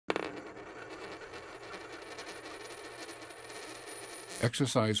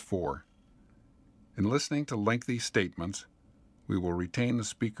Exercise 4. In listening to lengthy statements, we will retain the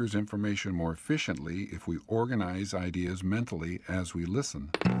speaker's information more efficiently if we organize ideas mentally as we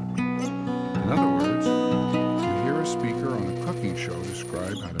listen. In other words, you hear a speaker on a cooking show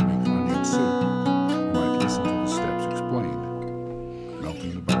describe how to make onion soup. You might listen to the steps explained.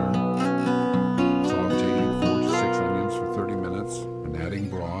 Melting the butter, sauteing 4 to 6 onions for 30 minutes, and adding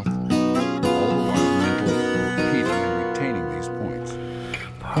broth, all the while mentally repeating and retaining these points.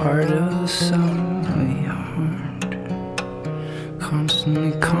 Part of the sum we aren't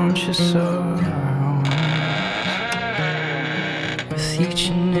constantly conscious of our own. With each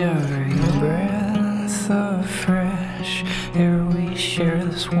and every breath of fresh air we share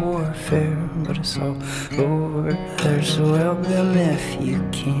this warfare, but it's all over there, so help them if you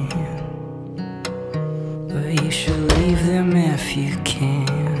can. But you should leave them if you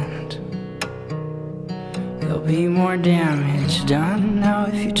can't. There'll be more damage done now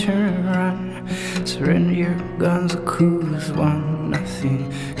if you turn and run. Surrender your guns, the cool's won. Nothing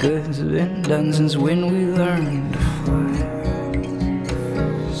good's been done since when we learned to fly.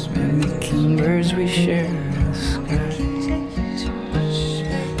 Mimicking birds we share the sky,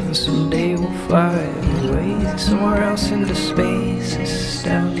 and someday we'll fly away somewhere else into space,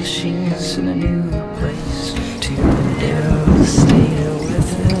 establishing us in a new place to devastate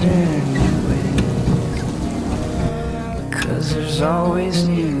with it anyway. Cause there's always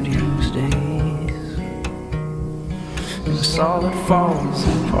new doomsdays, and solid falls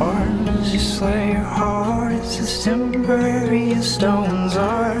apart just like your heart. It's as temporary as stones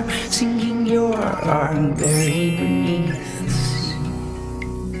are sinking your heart buried beneath the sea.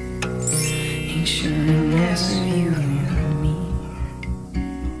 Ancientness of you and me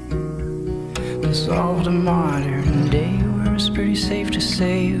dissolved a modern day where it's pretty safe to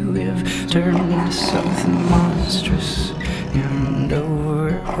say we've turned into something monstrous and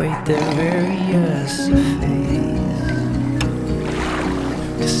overweight their various face,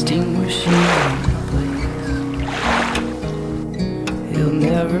 distinguishing place. You'll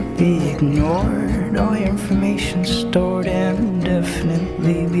never be ignored, all your information stored and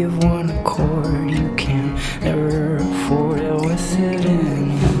definitely be of one accord. You can never afford it with it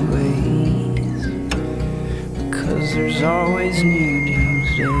anyways, because there's always new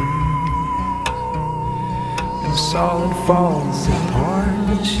doomsdays. And solid falls apart,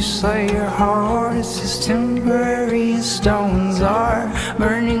 it's just like your heart. It's as temporary as stones are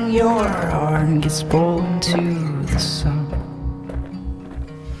burning your heart and gets pulled into the sun.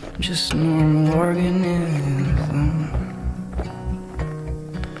 Just normal organism.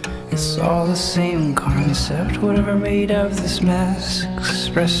 It's all the same concept, whatever made of this mess,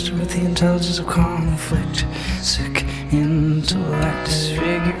 expressed with the intelligence of conflict. Sick intellect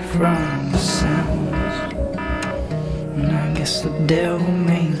disfigured from the sounds. And I guess the devil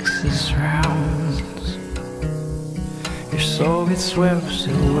makes his rounds. Your soul gets swept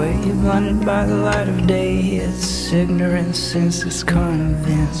away, blinded by the light of day. It's ignorance since it's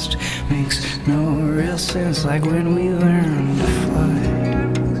convinced. Makes no real sense, like when we learn to fly.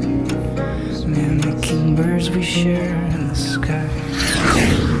 Mimicking birds we share in the sky,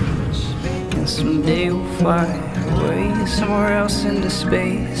 and someday we'll fly away somewhere else into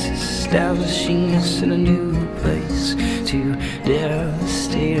space, establishing us in a new place to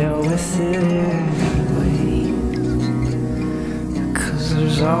devastate with it anyway. Cause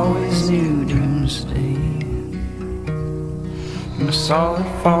there's always new doomsday, and the solid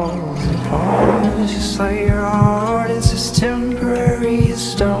falls apart just like your heart. It's as temporary as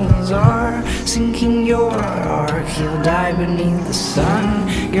stones are sinking your heart. You'll die beneath the sun,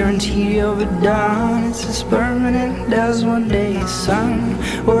 guaranteed you'll be done. It's as permanent as one day sun.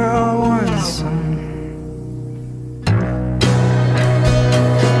 We're all